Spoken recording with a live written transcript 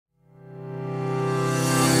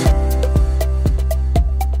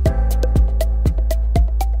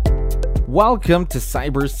Welcome to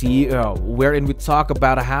CyberCEO, wherein we talk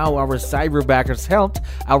about how our cyberbackers helped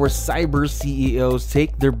our cyber CEOs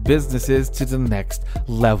take their businesses to the next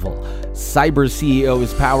level. CyberCEO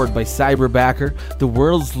is powered by Cyberbacker, the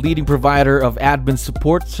world's leading provider of admin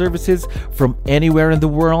support services from anywhere in the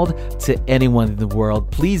world to anyone in the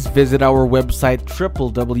world. Please visit our website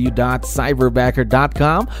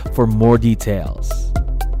www.cyberbacker.com for more details.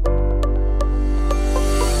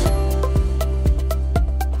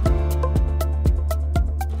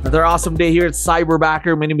 Another awesome day here at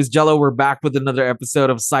Cyberbacker. My name is Jello. We're back with another episode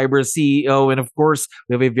of CyberCEO. And of course,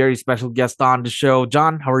 we have a very special guest on the show.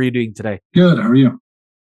 John, how are you doing today? Good. How are you?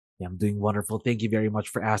 Yeah, I'm doing wonderful. Thank you very much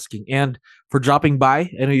for asking and for dropping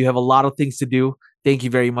by. I know you have a lot of things to do. Thank you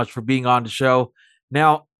very much for being on the show.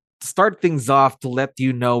 Now, to start things off, to let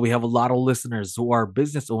you know, we have a lot of listeners who are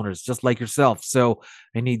business owners, just like yourself. So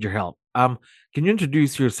I need your help. Can you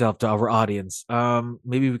introduce yourself to our audience?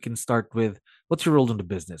 Maybe we can start with, what's your role in the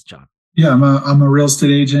business, John? Yeah, I'm a real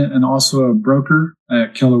estate agent and also a broker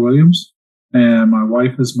at Keller Williams. And my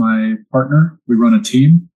wife is my partner. We run a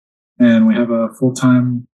team and we have a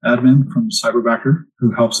full-time admin from Cyberbacker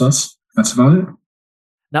who helps us. That's about it.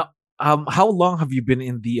 Now, how long have you been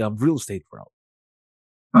in the real estate world?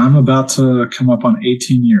 I'm about to come up on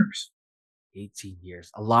 18 years. 18 years.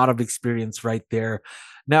 A lot of experience right there.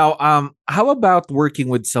 Now, how about working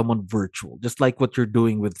with someone virtual, just like what you're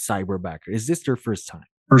doing with Cyberbacker? Is this your first time?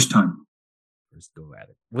 First time. Let's go at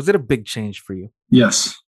it. Was it a big change for you?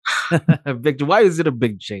 Yes. Why is it a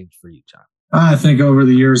big change for you, John? I think over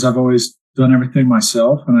the years, I've always done everything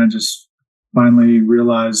myself. And I just finally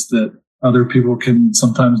realized that other people can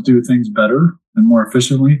sometimes do things better and more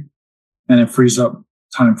efficiently. And it frees up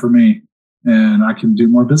time for me and I can do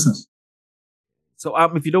more business. So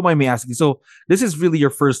if you don't mind me asking, so this is really your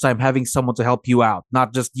first time having someone to help you out,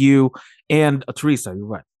 not just you and Teresa, you're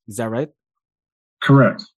right. Is that right?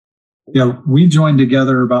 Correct. Yeah, we joined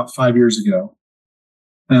together about 5 years ago.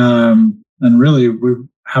 And really, we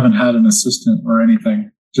haven't had an assistant or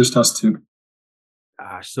anything, just us two.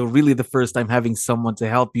 So really the first time having someone to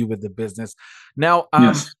help you with the business. Now,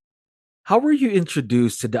 Yes. how were you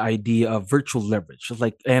introduced to the idea of virtual leverage,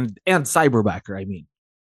 and Cyberbacker, I mean?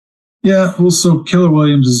 Yeah, well, so Keller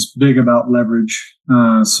Williams is big about leverage.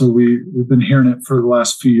 So we've been hearing it for the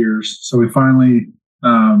last few years. So we finally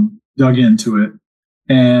dug into it.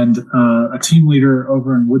 And a team leader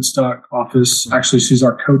over in Woodstock office, actually, she's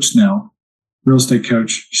our coach now, real estate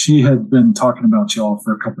coach. She had been talking about y'all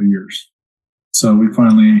for a couple of years. So we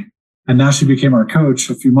finally, and now she became our coach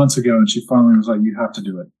a few months ago, and she finally was like, you have to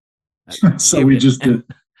do it. So we just did.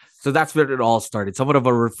 So that's where it all started. Somewhat of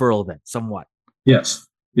a referral then, somewhat. Yes.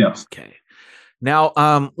 Yes. Okay. Now,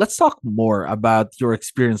 let's talk more about your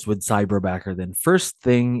experience with Cyberbacker then. First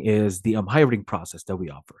thing is the hiring process that we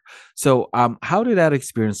offer. So how did that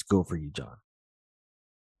experience go for you, John?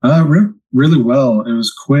 Really well. It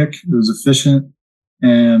was quick. It was efficient.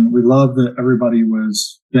 And we loved that everybody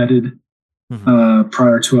was vetted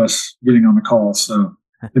prior to us getting on the call. So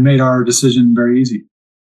it made our decision very easy.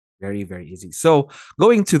 Very, very easy. So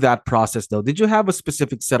going to that process, though, did you have a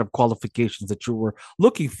specific set of qualifications that you were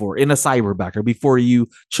looking for in a cyberbacker before you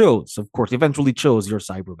eventually chose your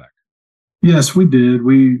cyberbacker? Yes, we did.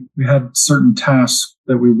 We had certain tasks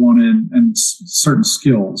that we wanted and certain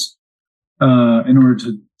skills in order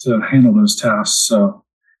to handle those tasks. So,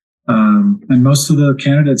 and most of the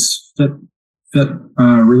candidates fit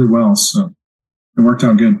really well. So it worked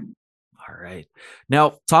out good. Right.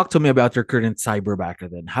 Now, talk to me about your current cyberbacker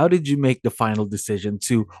then. How did you make the final decision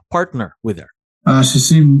to partner with her? She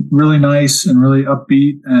seemed really nice and really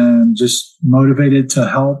upbeat and just motivated to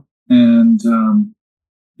help. And,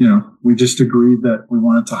 we just agreed that we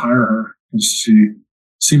wanted to hire her because she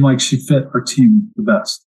seemed like she fit our team the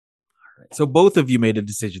best. All right. So both of you made a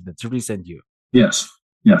decision then to resend you? Yes.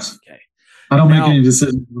 Okay. I don't make any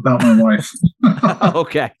decisions about my wife.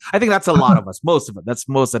 Okay. I think that's a lot of us. Most of it. That's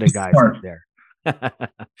most of the guys out there.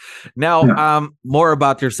 Now, more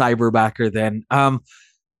about your cyberbacker then.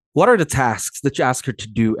 What are the tasks that you ask her to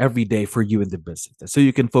do every day for you in the business so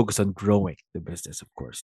you can focus on growing the business, of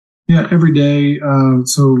course? Yeah, every day.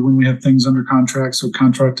 So when we have things under contract, so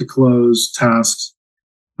contract to close tasks,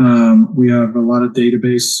 we have a lot of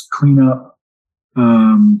database cleanup,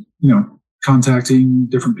 contacting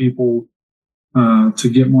different people, to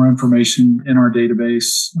get more information in our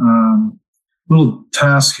database, little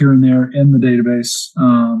tasks here and there in the database,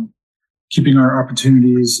 keeping our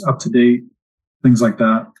opportunities up to date, things like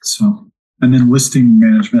that. So, and then listing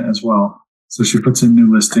management as well. So she puts in new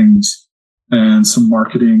listings and some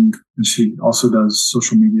marketing, and she also does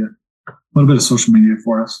social media, a little bit of social media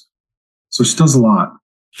for us. So she does a lot.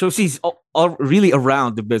 So she's really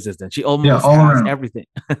around the business. Then she Yeah, almost all has around. everything.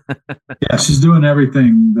 Yeah, she's doing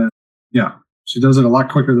everything that. Yeah, she does it a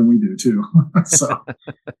lot quicker than we do too. So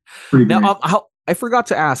pretty Now, great. how I forgot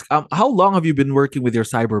to ask, how long have you been working with your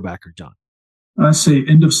cyberbacker, John? I say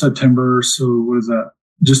end of September. So what is that?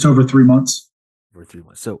 Just over 3 months. Over 3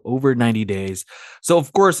 months, so over 90 days. So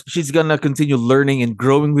of course she's gonna continue learning and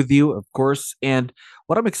growing with you, of course. And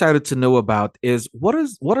what I'm excited to know about is what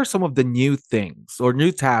are some of the new things or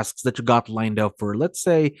new tasks that you got lined up for, let's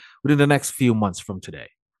say, within the next few months from today.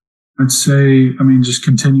 I'd say, I mean, just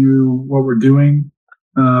continue what we're doing,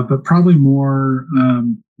 but probably more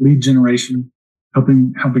lead generation,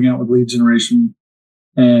 helping out with lead generation,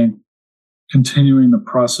 and continuing the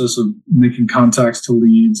process of making contacts to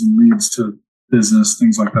leads and leads to business,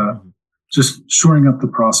 things like that. Mhm. Just shoring up the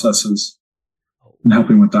processes and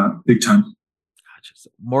helping with that big time. Gotcha. So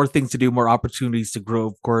more things to do, more opportunities to grow,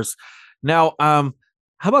 of course. Now, how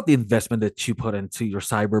about the investment that you put into your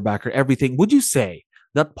cyberbacker? Everything. Would you say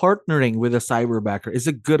that partnering with a cyberbacker is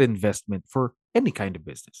a good investment for any kind of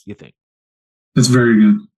business, you think? It's very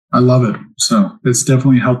good. I love it. So it's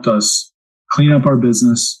definitely helped us clean up our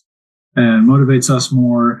business and motivates us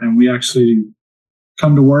more. And we actually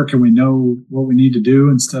come to work and we know what we need to do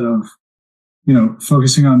instead of,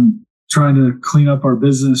 focusing on trying to clean up our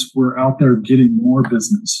business. We're out there getting more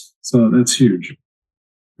business. So that's huge.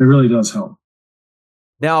 It really does help.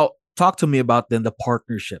 Now, talk to me about then the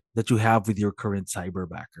partnership that you have with your current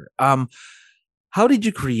cyberbacker. How did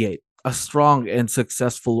you create a strong and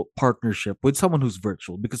successful partnership with someone who's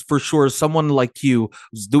virtual? Because for sure, someone like you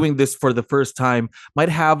who's doing this for the first time might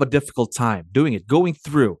have a difficult time doing it, going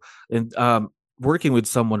through and working with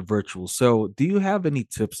someone virtual. So, do you have any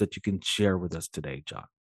tips that you can share with us today, John?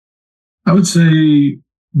 I would say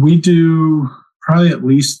we do probably at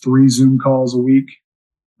least 3 Zoom calls a week.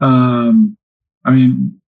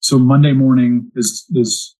 So Monday morning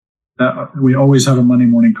is we always have a Monday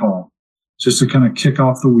morning call just to kind of kick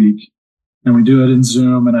off the week. And we do it in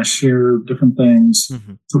Zoom and I share different things,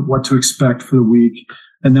 what to expect for the week.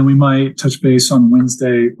 And then we might touch base on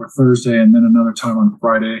Wednesday or Thursday and then another time on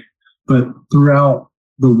Friday. But throughout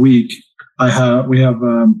the week, we have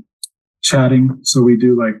chatting. So we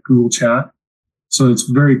do like Google Chat. So it's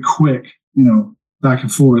very quick, back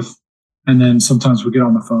and forth. And then sometimes we get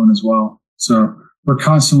on the phone as well. So we're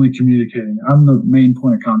constantly communicating. I'm the main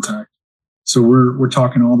point of contact. So we're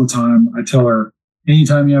talking all the time. I tell her,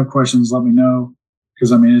 anytime you have questions, let me know.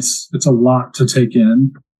 Because it's a lot to take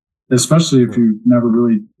in, especially if you've never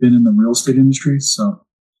really been in the real estate industry. So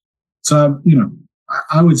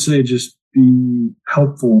I would say just be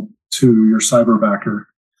helpful to your cyberbacker,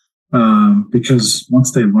 because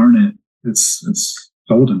once they learn it, it's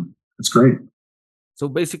golden. It's great. So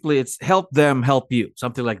basically, it's help them help you,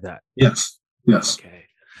 something like that. Yes. Okay.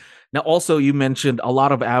 Now, also, you mentioned a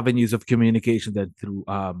lot of avenues of communication that through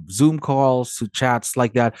Zoom calls, to chats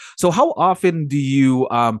like that. So how often do you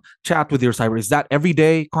chat with your cyber? Is that every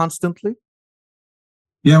day, constantly?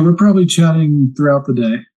 Yeah, we're probably chatting throughout the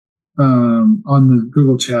day on the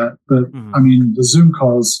Google Chat. But the Zoom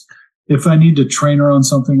calls, if I need to train her on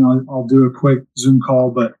something, I'll do a quick Zoom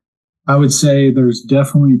call. But I would say there's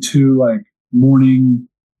definitely 2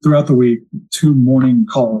 throughout the week, 2 morning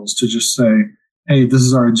calls to just say, hey, this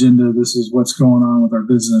is our agenda. This is what's going on with our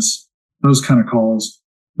business, those kind of calls.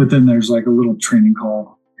 But then there's like a little training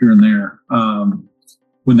call here and there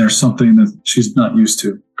when there's something that she's not used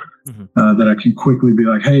to, that I can quickly be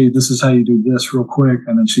like, hey, this is how you do this real quick.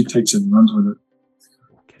 And then she takes it and runs with it.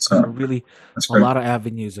 Okay. So really a lot of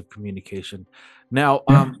avenues of communication. Now,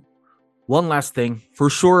 one last thing, for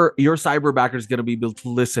sure, your cyberbacker is going to be able to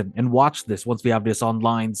listen and watch this once we have this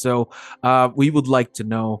online. So we would like to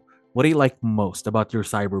know, what do you like most about your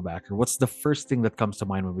cyberbacker? What's the first thing that comes to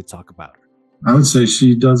mind when we talk about her? I would say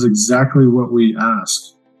she does exactly what we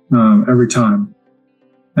ask every time,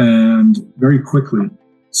 and very quickly.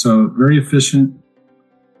 So very efficient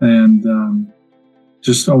and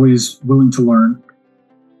just always willing to learn.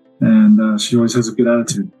 And she always has a good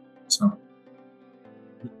attitude. So.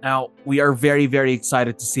 Now, we are very, very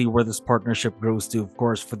excited to see where this partnership grows to, of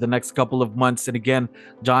course, for the next couple of months. And again,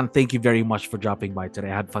 John, thank you very much for dropping by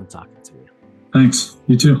today. I had fun talking to you. Thanks.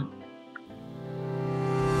 You too.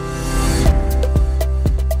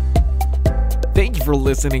 Thank you for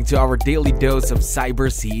listening to our daily dose of Cyber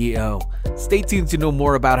CEO. Stay tuned to know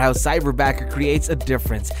more about how cyberbacker creates a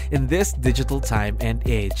difference in this digital time and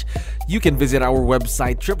age. You can visit our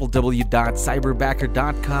website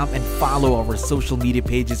www.cyberbacker.com and follow our social media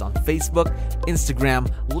pages on Facebook, Instagram,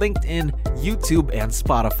 LinkedIn, YouTube, and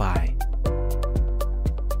Spotify.